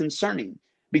me, that's concerning,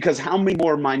 because how many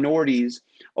more minorities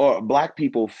or Black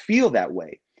people feel that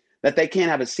way, that they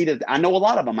can't have a seat I know a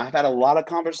lot of them. I've had a lot of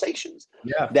conversations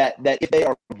that if they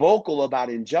are vocal about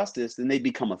injustice, then they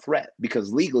become a threat,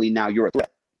 because legally now you're a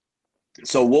threat.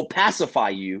 So we'll pacify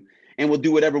you and we'll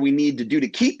do whatever we need to do to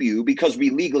keep you, because we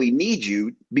legally need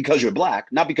you, because you're Black,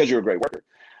 not because you're a great worker.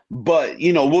 But,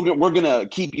 you know, we're going to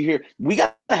keep you here. We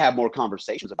got to have more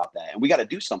conversations about that, and we got to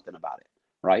do something about it.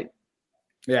 Right.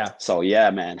 Yeah. So,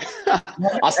 yeah, man,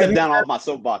 I'll step down off my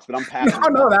soapbox, but I'm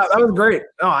passionate. No, that was great.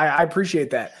 No, I appreciate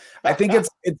that. I think it's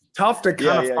tough to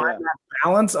kind of find that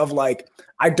balance of like,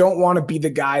 I don't want to be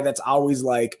the guy that's always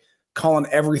like calling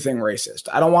everything racist.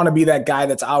 I don't want to be that guy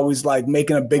that's always like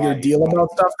making a bigger deal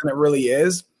about stuff than it really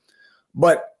is.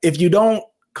 But if you don't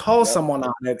call someone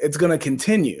on it, it's going to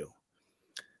continue.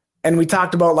 And we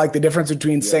talked about like the difference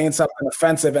between saying something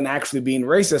offensive and actually being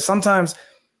racist. Sometimes,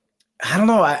 I don't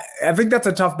know. I think that's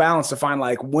a tough balance to find.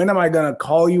 Like, when am I going to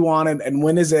call you on it, and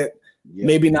when is it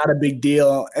maybe not a big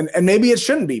deal? And maybe it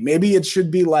shouldn't be. Maybe it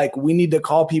should be like, we need to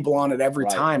call people on it every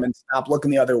time and stop looking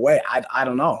the other way. I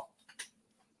don't know.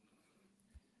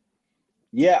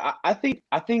 Yeah, I think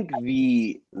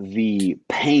the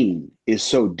pain is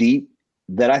so deep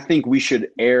that I think we should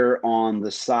err on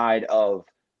the side of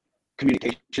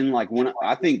communication. Like, when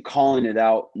I think calling it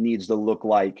out needs to look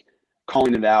like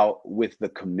calling it out with the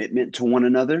commitment to one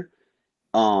another.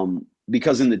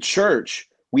 Because in the church,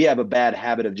 we have a bad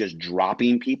habit of just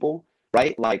dropping people,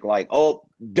 right? Like, oh,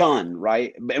 done,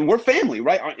 right? And we're family,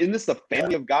 right? Isn't this the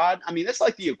family of God? I mean, it's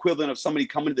like the equivalent of somebody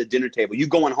coming to the dinner table, you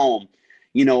going home,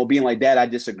 you know, being like, Dad, I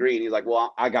disagree. And he's like,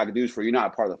 well, I got news for you. You're not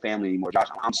a part of the family anymore, Josh.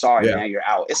 I'm sorry, man, you're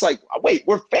out. It's like, wait,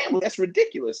 we're family. That's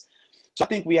ridiculous. So I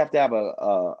think we have to have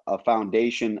a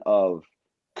foundation of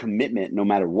commitment no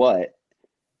matter what.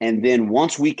 And then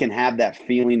once we can have that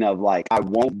feeling of like, I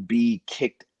won't be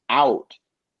kicked out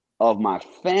of my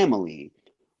family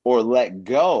or let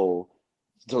go,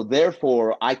 so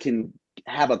therefore I can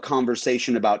have a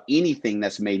conversation about anything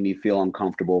that's made me feel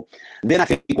uncomfortable, then I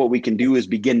think what we can do is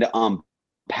begin to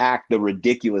unpack the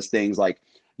ridiculous things like,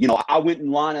 you know, I went in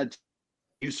line,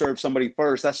 you serve somebody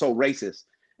first. That's so racist.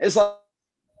 It's like,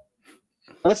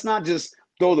 let's not just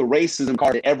throw the racism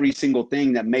card at every single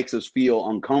thing that makes us feel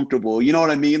uncomfortable. You know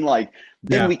what I mean? Like,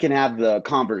 then we can have the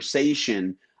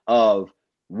conversation of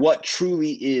what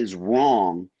truly is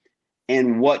wrong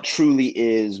and what truly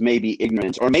is maybe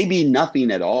ignorance, or maybe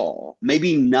nothing at all.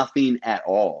 Maybe nothing at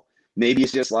all. Maybe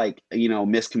it's just like, you know,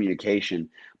 miscommunication.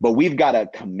 But we've got to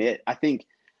commit. I think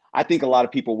a lot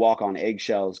of people walk on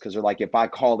eggshells because they're like, if I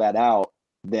call that out,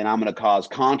 then I'm going to cause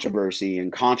controversy,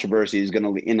 and controversy is going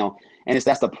to, you know, and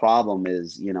that's the problem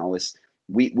is, you know, it's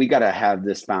we got to have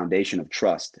this foundation of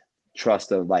trust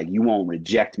of like, you won't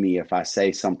reject me if I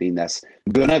say something that's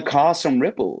going to cause some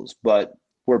ripples, but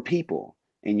we're people,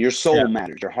 and your soul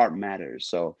matters, your heart matters.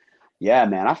 So yeah,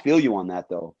 man, I feel you on that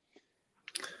though.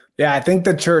 Yeah, I think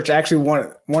the church, actually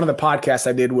one of the podcasts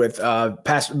I did with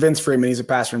Pastor Vince Freeman, he's a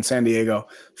pastor in San Diego,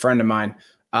 friend of mine,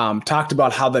 talked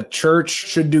about how the church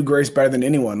should do grace better than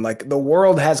anyone. Like, the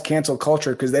world has cancel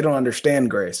culture because they don't understand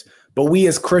grace, but we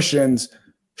as Christians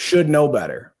should know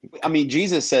better. I mean,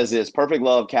 Jesus says this: perfect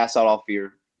love casts out all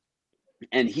fear,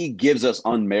 and he gives us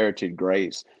unmerited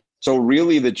grace. So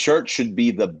really, the church should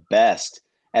be the best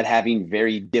at having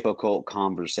very difficult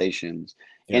conversations.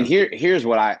 Yeah. And here's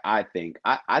what I think.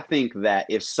 I think that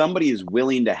if somebody is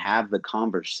willing to have the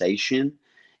conversation,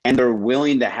 and they're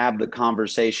willing to have the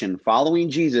conversation following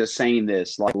Jesus saying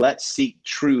this, like, let's seek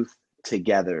truth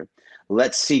together.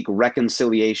 Let's seek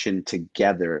reconciliation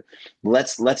together.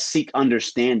 Let's seek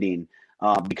understanding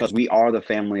because we are the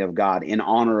family of God in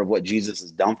honor of what Jesus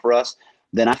has done for us.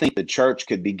 Then I think the church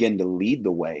could begin to lead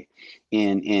the way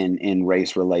in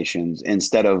race relations,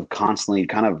 instead of constantly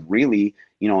kind of really,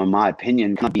 you know, in my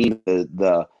opinion, kind of being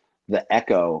the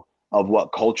echo of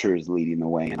what culture is leading the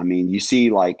way. I mean, you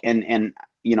see, like, and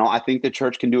you know, I think the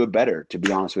church can do it better, to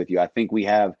be honest with you. I think we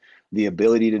have the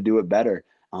ability to do it better.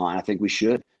 And I think we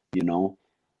should, you know.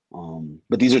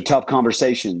 But these are tough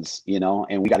conversations, you know,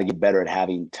 and we got to get better at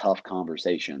having tough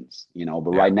conversations, you know.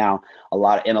 But right now,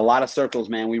 in a lot of circles,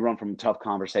 man, we run from tough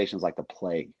conversations like the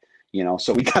plague, you know.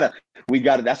 So we gotta,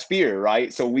 that's fear,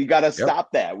 right? So we gotta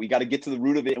stop that. We got to get to the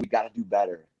root of it, and we got to do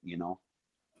better, you know.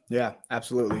 Yeah,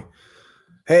 absolutely.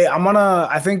 Hey,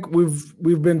 I think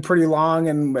we've been pretty long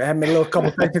and had made a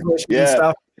couple technical issues and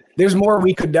stuff. There's more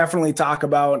we could definitely talk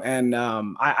about. And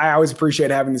I always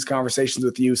appreciate having these conversations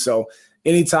with you. So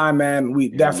anytime, man, we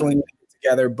definitely need to get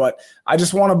together. But I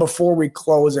just want to, before we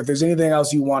close, if there's anything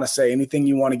else you want to say, anything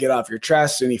you want to get off your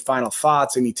chest, any final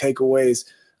thoughts, any takeaways,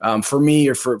 for me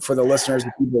or for the listeners,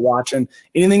 the people watching,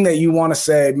 anything that you want to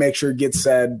say, make sure it gets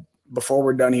said before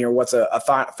we're done here. What's a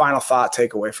final thought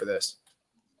takeaway for this?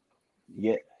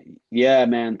 Yeah,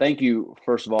 man. Thank you,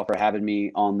 first of all, for having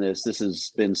me on this. This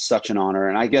has been such an honor.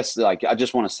 And I guess, like, I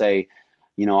just want to say,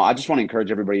 I just want to encourage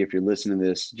everybody, if you're listening to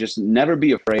this, just never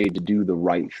be afraid to do the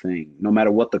right thing, no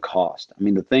matter what the cost. I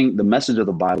mean, the message of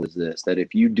the Bible is this, that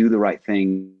if you do the right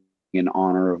thing in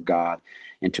honor of God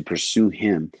and to pursue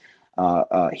him,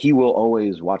 he will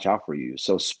always watch out for you.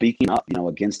 So speaking up,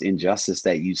 against injustice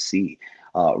that you see,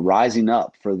 rising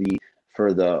up for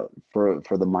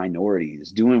the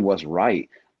minorities, doing what's right,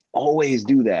 always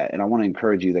do that. And I want to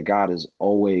encourage you that God has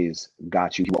always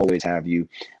got you. He will always have you.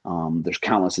 There's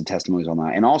countless of testimonies on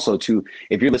that. And also too,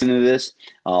 if you're listening to this,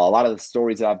 a lot of the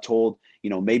stories that I've told,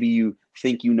 maybe you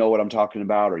think you know what I'm talking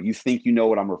about, or you think you know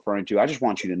what I'm referring to. I just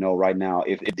want you to know right now,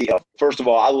 first of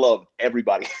all, I love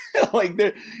everybody. Like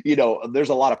there's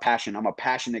a lot of passion. I'm a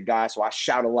passionate guy, so I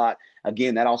shout a lot.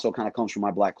 Again, that also kind of comes from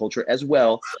my Black culture as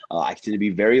well. I tend to be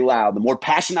very loud. The more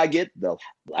passion I get, the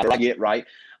louder I get, right?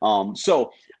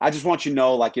 So I just want you to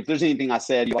know, like, if there's anything I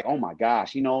said, you're like, oh my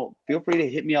gosh, feel free to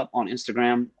hit me up on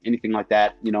Instagram, anything like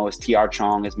that. It's TR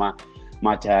Chong is my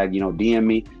tag, DM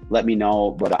me, let me know.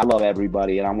 But I love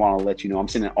everybody, and I want to let you know I'm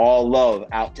sending all love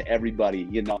out to everybody,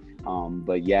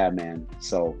 but yeah, man.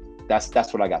 So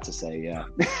that's what I got to say. Yeah.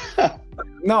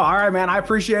 No, all right, man. I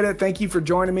appreciate it. Thank you for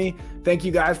joining me. Thank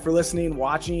you guys for listening,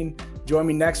 watching. Join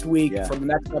me next week for the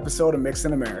next episode of Mixed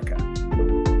in America.